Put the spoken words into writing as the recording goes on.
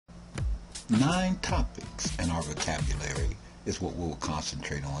9 topics in our vocabulary is what we'll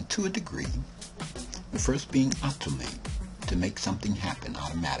concentrate on to a degree. The first being automate, to make something happen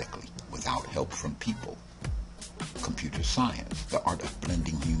automatically without help from people. Computer science, the art of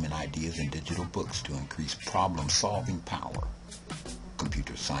blending human ideas in digital books to increase problem-solving power.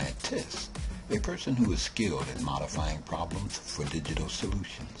 Computer scientist, a person who is skilled at modifying problems for digital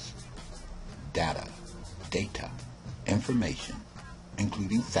solutions. Data, information,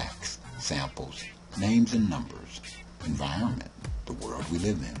 including facts, samples, names and numbers. Environment, the world we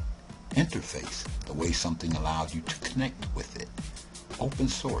live in. Interface, the way something allows you to connect with it. Open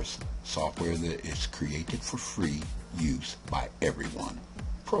source, software that is created for free use by everyone.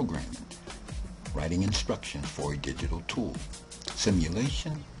 Programming, writing instructions for a digital tool.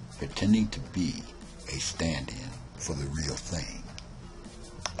 Simulation, pretending to be a stand-in for the real thing.